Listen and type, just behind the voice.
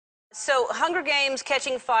So, Hunger Games,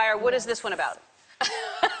 Catching Fire, what is this one about?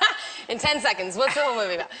 In 10 seconds, what's the whole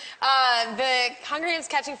movie about? The Hunger Games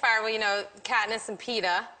Catching Fire, well, you know, Katniss and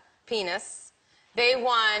Penis, they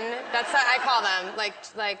won. That's what I call them,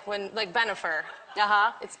 like Bennifer.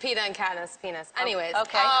 Uh-huh. It's Peeta and Katniss, Penis. Anyways.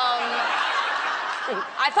 Okay.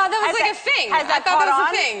 I thought that was like a thing. Has that I thought caught that was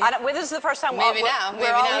on? a thing. Well, this is the first time Maybe now. Maybe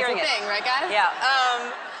we're all now hearing it's a thing, right, guys? Yeah.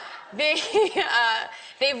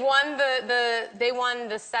 They've won they won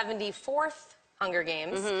the 74th Hunger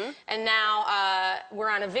Games, and now we're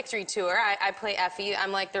on a victory tour. I play Effie.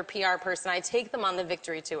 I'm like their PR person. I take them on the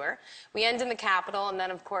victory tour. We end in the Capitol, and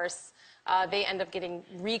then of course they end up getting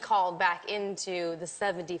recalled back into the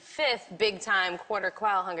 75th big-time Quarter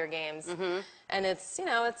Quell Hunger Games, and it's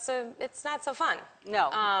it's not so fun.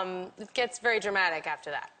 No. It gets very dramatic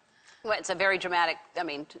after that. Well, it's a very dramatic, I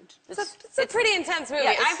mean... It's a pretty intense movie.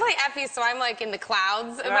 Yeah, I play Effie, so I'm like in the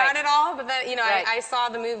clouds about it all. But then, I saw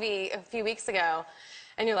the movie a few weeks ago,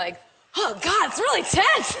 and you're like, oh, God, it's really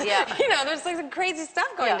tense. Yeah. There's like some crazy stuff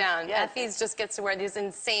going down. Yeah. Effie just gets to wear these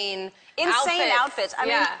insane outfits. I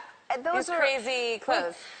mean, those are crazy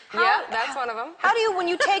clothes. That's one of them. How do you, when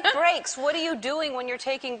you take breaks, what are you doing when you're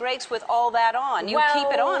taking breaks with all that on? You keep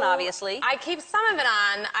it on, obviously. I keep some of it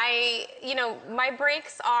on. My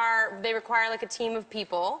breaks they require like a team of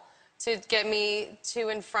people to get me to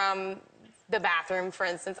and from the bathroom, for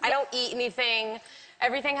instance. I don't eat anything.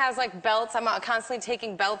 Everything has like belts. I'm constantly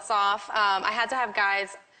taking belts off. I had to have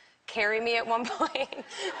guys carry me at one point.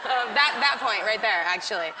 That point right there,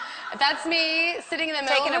 actually. That's me sitting in the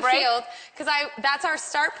middle of the field, because that's our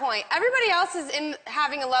start point. Everybody else is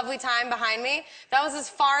having a lovely time behind me. That was as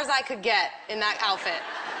far as I could get in that outfit.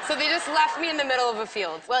 So they just left me in the middle of a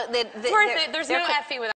field. Well, it's worth it. There's no Effie without